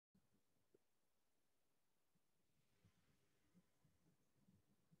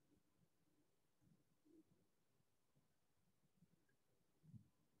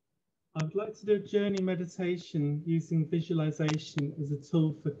I'd like to do a journey meditation using visualization as a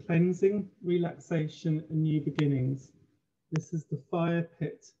tool for cleansing, relaxation, and new beginnings. This is the fire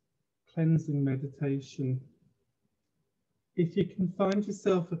pit cleansing meditation. If you can find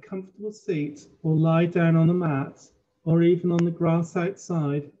yourself a comfortable seat or lie down on a mat or even on the grass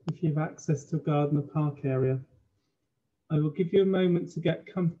outside if you have access to a garden or park area, I will give you a moment to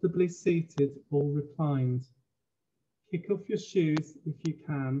get comfortably seated or reclined. Kick off your shoes if you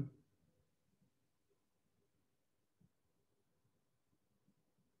can.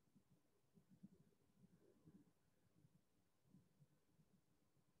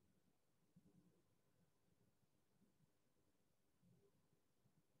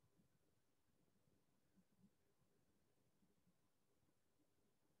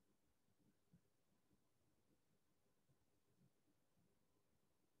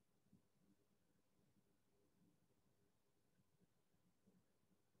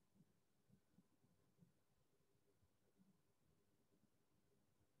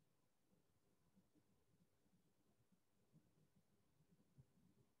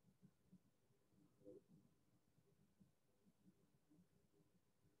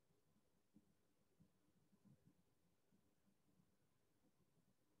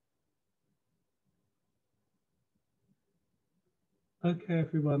 Okay,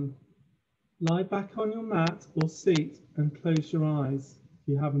 everyone, lie back on your mat or seat and close your eyes if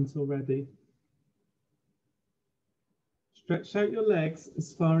you haven't already. Stretch out your legs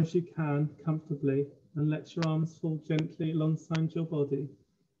as far as you can comfortably and let your arms fall gently alongside your body,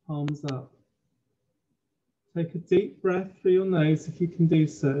 palms up. Take a deep breath through your nose if you can do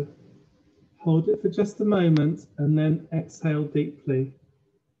so. Hold it for just a moment and then exhale deeply.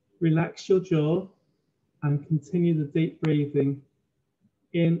 Relax your jaw and continue the deep breathing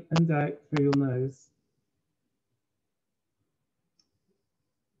in and out through your nose.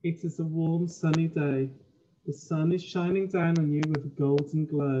 It is a warm, sunny day. The sun is shining down on you with a golden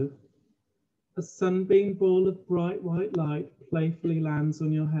glow. A sunbeam ball of bright white light playfully lands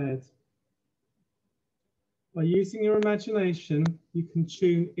on your head. By using your imagination, you can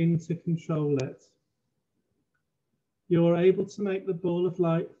tune in to control it. You are able to make the ball of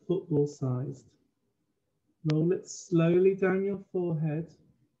light football-sized. Roll it slowly down your forehead,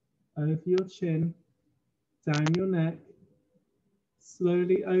 over your chin, down your neck,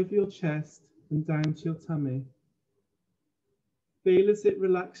 slowly over your chest and down to your tummy. Feel as it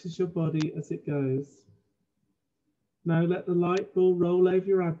relaxes your body as it goes. Now let the light ball roll over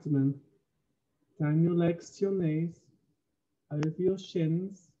your abdomen, down your legs to your knees, over your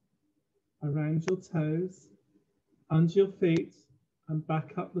shins, around your toes, under your feet and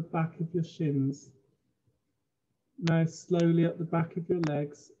back up the back of your shins. Now slowly up the back of your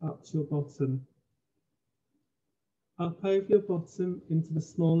legs up to your bottom. Up over your bottom into the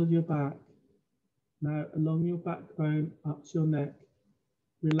small of your back. Now along your backbone up to your neck,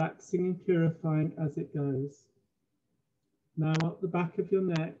 relaxing and purifying as it goes. Now up the back of your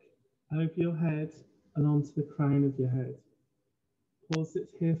neck, over your head and onto the crown of your head. Pause it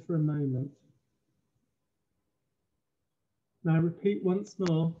here for a moment. Now repeat once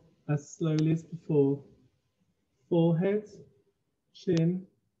more as slowly as before. Forehead, chin,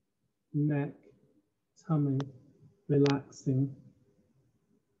 neck, tummy, relaxing.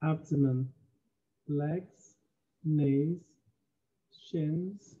 Abdomen, legs, knees,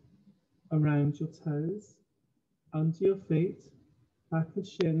 shins, around your toes, under your feet, back of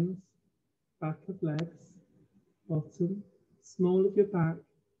shins, back of legs, bottom, small of your back,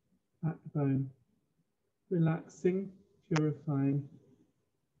 backbone. Relaxing, purifying.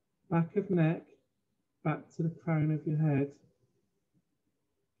 Back of neck, back to the crown of your head.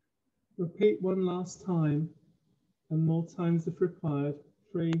 Repeat one last time and more times if required,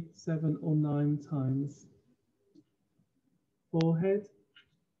 3, 7 or 9 times. Forehead,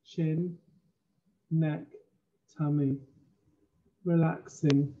 chin, neck, tummy.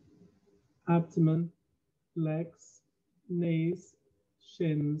 Relaxing. Abdomen, legs, knees,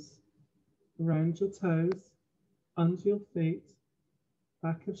 shins, around your toes, under your feet,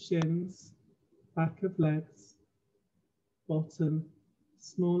 back of shins, back of legs, bottom,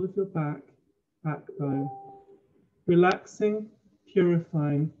 small of your back, backbone. Relaxing,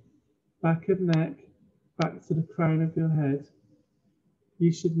 purifying, back of neck, back to the crown of your head.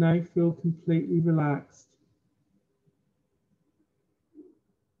 You should now feel completely relaxed.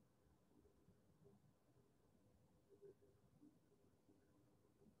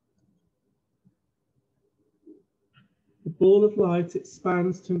 The ball of light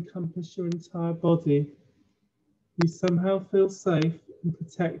expands to encompass your entire body. You somehow feel safe and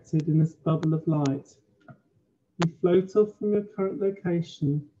protected in this bubble of light. You float off from your current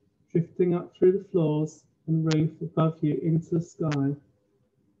location, drifting up through the floors and roof above you into the sky.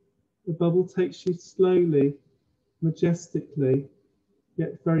 The bubble takes you slowly, majestically,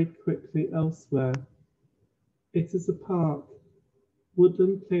 yet very quickly elsewhere. It is a park,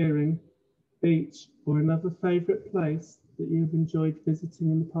 woodland clearing, beach, or another favourite place that you have enjoyed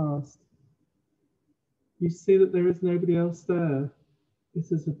visiting in the past. You see that there is nobody else there. It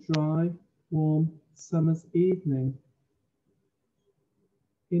is a dry, warm summer's evening.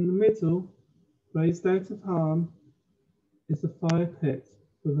 In the middle, raised out of harm, is a fire pit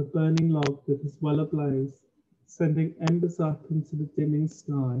with a burning log that is well ablaze, sending embers up into the dimming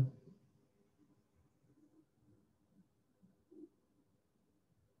sky.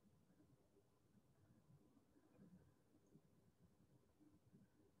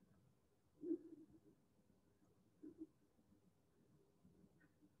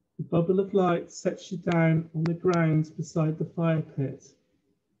 The bubble of light sets you down on the ground beside the fire pit.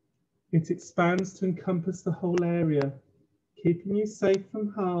 It expands to encompass the whole area, keeping you safe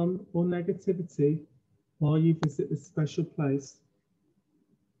from harm or negativity while you visit this special place.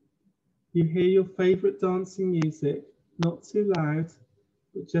 You hear your favourite dancing music, not too loud,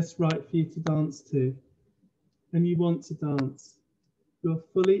 but just right for you to dance to. And you want to dance. You are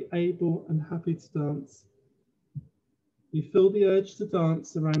fully able and happy to dance. You feel the urge to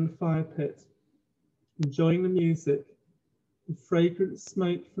dance around the fire pit, enjoying the music, the fragrant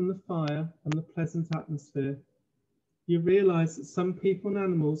smoke from the fire and the pleasant atmosphere. You realise that some people and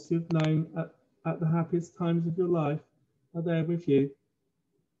animals you've known at the happiest times of your life are there with you,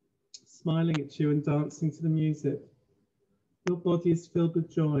 smiling at you and dancing to the music. Your body is filled with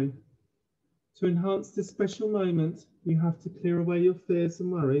joy. To enhance this special moment, you have to clear away your fears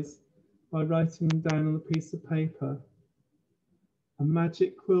and worries by writing them down on a piece of paper. A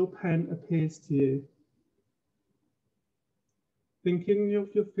magic quill pen appears to you. Thinking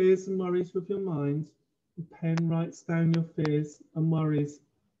of your fears and worries with your mind, the pen writes down your fears and worries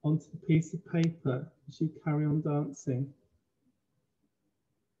onto the piece of paper as you carry on dancing.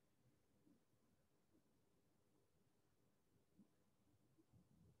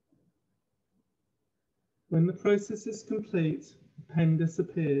 When the process is complete, the pen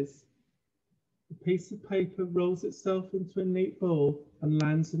disappears. The piece of paper rolls itself into a neat ball and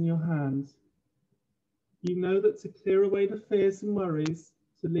lands in your hand. You know that to clear away the fears and worries,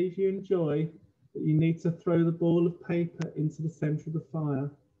 to leave you in joy, that you need to throw the ball of paper into the centre of the fire.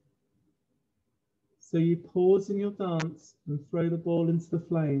 So you pause in your dance and throw the ball into the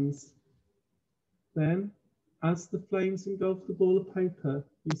flames. Then, as the flames engulf the ball of paper,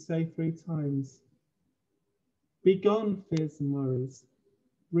 you say 3 times, "Be gone, fears and worries.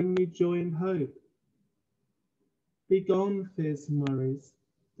 Bring me joy and hope. Be gone, fears and worries.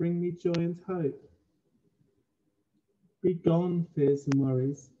 Bring me joy and hope. Be gone, fears and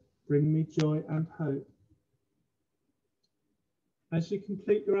worries. Bring me joy and hope." As you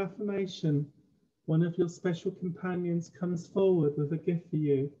complete your affirmation, one of your special companions comes forward with a gift for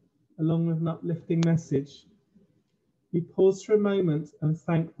you, along with an uplifting message. You pause for a moment and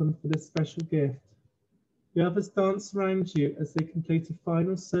thank them for this special gift. The others dance around you as they complete a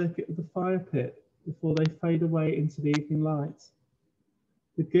final circuit of the fire pit before they fade away into the evening light.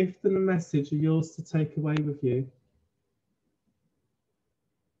 The gift and the message are yours to take away with you.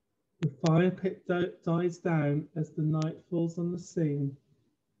 The fire pit dies down as the night falls on the scene.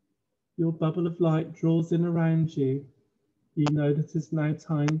 Your bubble of light draws in around you. You know that it's now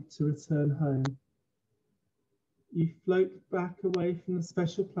time to return home. You float back away from the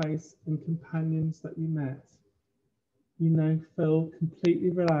special place and companions that you met. You now feel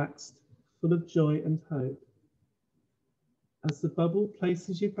completely relaxed, full of joy and hope. As the bubble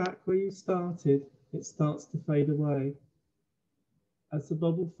places you back where you started, it starts to fade away. As the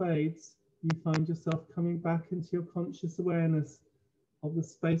bubble fades, you find yourself coming back into your conscious awareness of the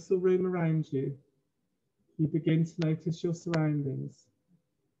space or room around you. You begin to notice your surroundings.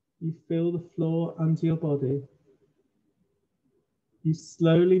 You feel the floor under your body. You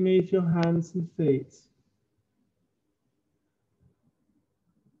slowly move your hands and feet.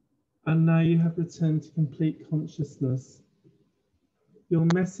 And now you have returned to complete consciousness. Your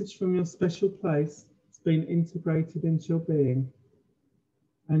message from your special place has been integrated into your being.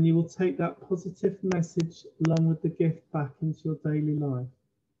 And you will take that positive message along with the gift back into your daily life.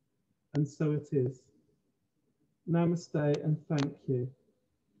 And so it is. Namaste and thank you.